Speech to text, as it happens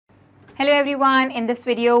Hello everyone, in this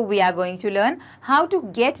video we are going to learn how to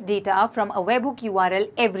get data from a webhook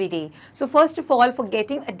URL every day. So first of all, for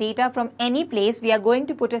getting a data from any place, we are going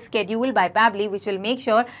to put a schedule by Pabbly which will make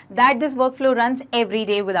sure that this workflow runs every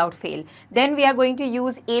day without fail. Then we are going to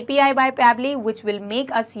use API by Pabbly which will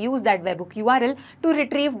make us use that webhook URL to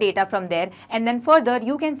retrieve data from there, and then further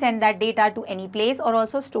you can send that data to any place or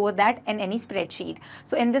also store that in any spreadsheet.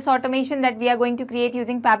 So in this automation that we are going to create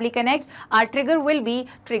using Pabbly Connect, our trigger will be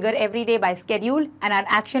trigger every day by schedule and our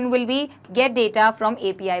action will be get data from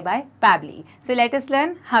API by Pabbly. So let us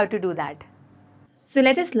learn how to do that. So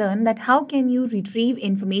let us learn that how can you retrieve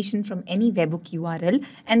information from any webhook URL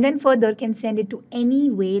and then further can send it to any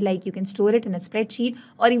way, like you can store it in a spreadsheet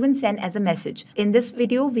or even send as a message. In this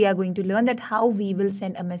video, we are going to learn that how we will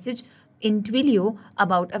send a message in Twilio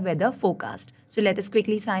about a weather forecast. So let us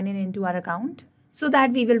quickly sign in into our account, so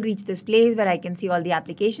that we will reach this place where I can see all the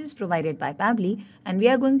applications provided by Pabbly, and we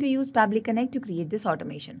are going to use Pabbly Connect to create this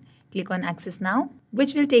automation. Click on Access Now,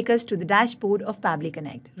 which will take us to the dashboard of Pabbly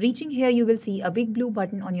Connect. Reaching here, you will see a big blue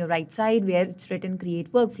button on your right side where it's written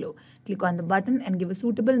Create Workflow. Click on the button and give a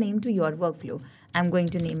suitable name to your workflow. I'm going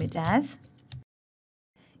to name it as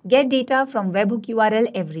Get Data from Webhook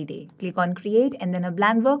URL Everyday. Click on Create and then a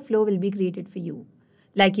blank workflow will be created for you.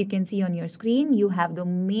 Like you can see on your screen, you have the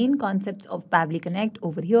main concepts of Pabbly Connect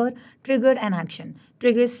over here, trigger and action.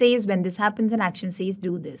 Trigger says when this happens and action says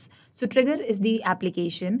do this. So trigger is the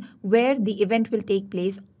application where the event will take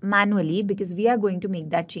place manually because we are going to make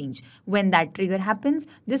that change. When that trigger happens,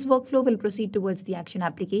 this workflow will proceed towards the action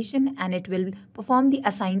application and it will perform the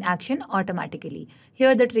assigned action automatically.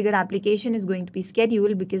 Here the trigger application is going to be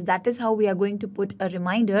scheduled because that is how we are going to put a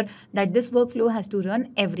reminder that this workflow has to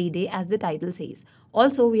run every day as the title says.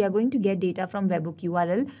 Also, we are going to get data from webhook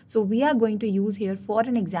URL. So we are going to use here for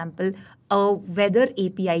an example a weather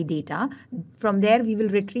API data. From there, we will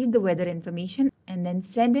retrieve the weather information and then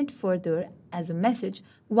send it further as a message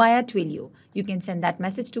via Twilio. You can send that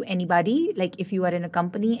message to anybody, like if you are in a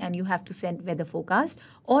company and you have to send weather forecast,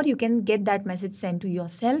 or you can get that message sent to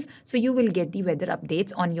yourself. So you will get the weather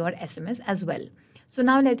updates on your SMS as well. So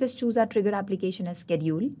now let us choose our trigger application as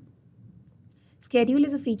schedule. Schedule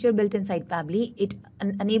is a feature built inside Pabbly. It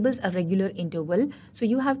enables a regular interval. So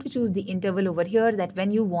you have to choose the interval over here that when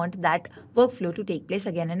you want that workflow to take place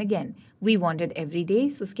again and again. We want it every day,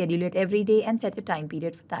 so schedule it every day and set a time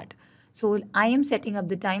period for that. So I am setting up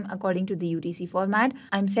the time according to the UTC format.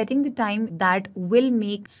 I'm setting the time that will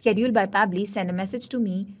make schedule by Pabbly send a message to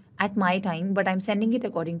me at my time, but I'm sending it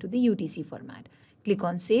according to the UTC format. Click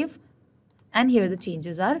on Save and here the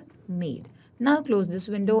changes are made. Now close this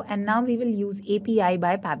window and now we will use API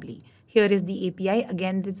by Pabbly. Here is the API.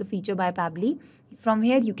 Again, this is a feature by Pabbly. From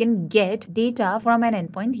here, you can get data from an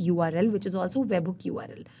endpoint URL, which is also webhook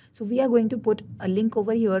URL. So we are going to put a link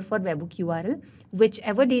over here for webhook URL.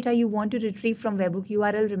 Whichever data you want to retrieve from webhook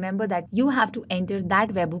URL, remember that you have to enter that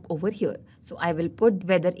webhook over here. So I will put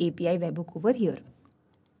weather API webhook over here.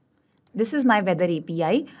 This is my weather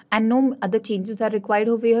API and no other changes are required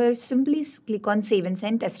over here. Simply click on Save and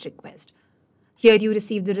Send Test Request. Here you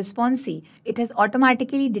receive the response. See, it has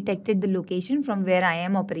automatically detected the location from where I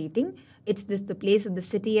am operating. It's the place of the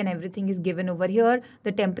city and everything is given over here.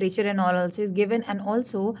 The temperature and all also is given, and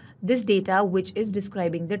also this data which is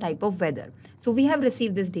describing the type of weather. So we have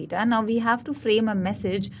received this data. Now we have to frame a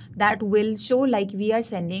message that will show like we are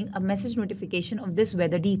sending a message notification of this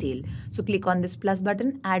weather detail. So click on this plus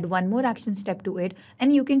button, add one more action step to it,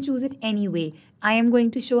 and you can choose it anyway. I am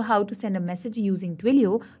going to show how to send a message using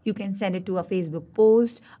Twilio. You can send it to a Facebook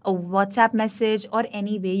post, a WhatsApp message, or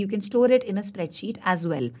any way. You can store it in a spreadsheet as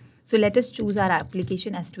well. So let us choose our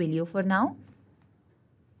application as Twilio for now.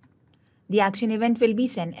 The action event will be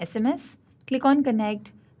send SMS. Click on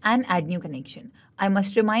Connect and add new connection. I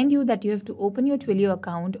must remind you that you have to open your Twilio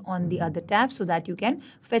account on the other tab so that you can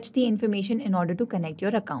fetch the information in order to connect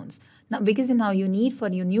your accounts. Now you need for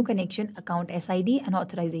your new connection account SID and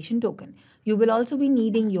authorization token. You will also be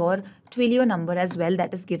needing your Twilio number as well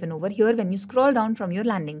that is given over here when you scroll down from your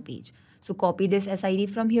landing page. So copy this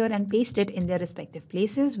SID from here and paste it in their respective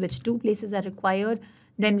places, which two places are required.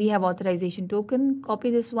 Then we have authorization token,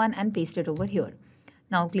 copy this one and paste it over here.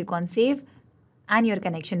 Now click on Save and your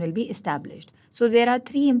connection will be established. So there are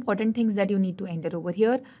three important things that you need to enter over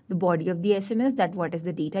here. The body of the SMS, that what is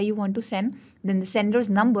the data you want to send. Then the sender's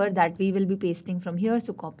number that we will be pasting from here.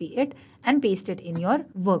 So copy it and paste it in your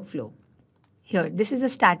workflow. Here, this is a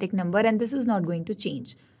static number and this is not going to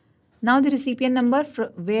change. Now the recipient number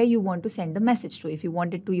where you want to send the message to. If you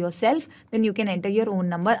want it to yourself, then you can enter your own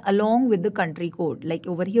number along with the country code. Like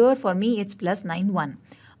over here, for me, it's +91.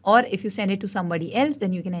 Or if you send it to somebody else,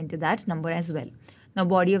 then you can enter that number as well. Now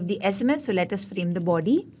body of the SMS, so let us frame the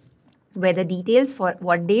body. Weather details for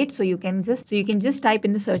what date, so you can just type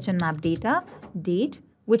in the search and map data, date,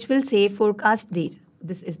 which will say forecast date.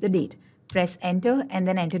 This is the date. Press enter and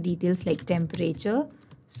then enter details like temperature.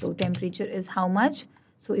 So temperature is how much?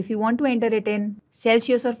 So if you want to enter it in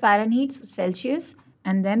Celsius or Fahrenheit, so Celsius,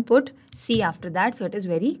 and then put C after that, so it is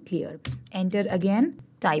very clear. Enter again,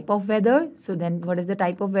 type of weather. So then what is the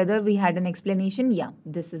type of weather? We had an explanation. Yeah,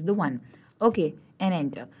 this is the one. Okay, and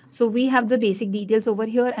enter. So we have the basic details over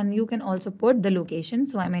here, and you can also put the location.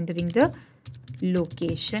 So I'm entering the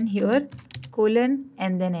location here, colon,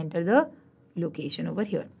 and then enter the location over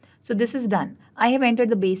here. So this is done. I have entered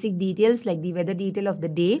the basic details like the weather detail of the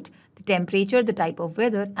date, the temperature, the type of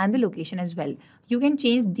weather, and the location as well. You can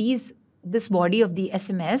change this body of the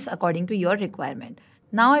SMS according to your requirement.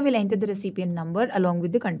 Now I will enter the recipient number along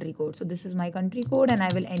with the country code. So this is my country code and I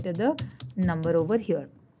will enter the number over here.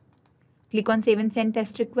 Click on Save and Send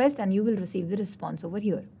Test Request and you will receive the response over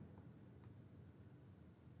here.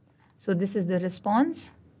 So this is the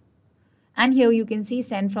response. And here you can see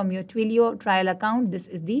send from your Twilio trial account. This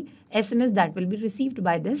is the SMS that will be received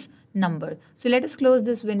by this number. So let us close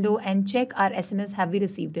this window and check our SMS. Have we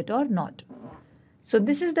received it or not? So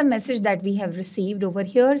this is the message that we have received over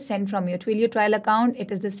here. Send from your Twilio trial account.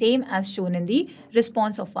 It is the same as shown in the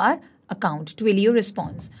response of our account, Twilio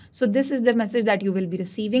response. So this is the message that you will be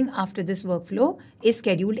receiving after this workflow is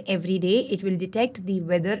scheduled every day. It will detect the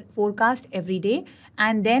weather forecast every day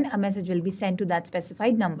and then a message will be sent to that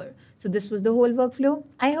specified number. So this was the whole workflow.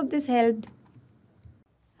 I hope this helped.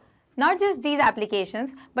 Not just these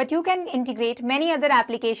applications, but you can integrate many other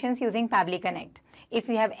applications using Pabbly Connect. If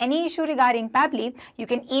you have any issue regarding Pabbly, you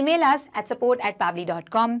can email us at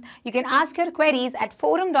support@pabbly.com. You can ask your queries at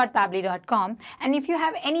forum.pabbly.com. And if you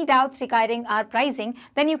have any doubts regarding our pricing,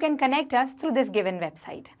 then you can connect us through this given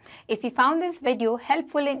website. If you found this video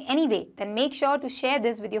helpful in any way, then make sure to share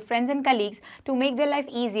this with your friends and colleagues to make their life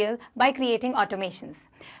easier by creating automations.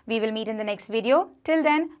 We will meet in the next video. Till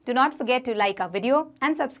then, do not forget to like our video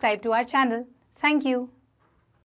and subscribe to our channel. Thank you.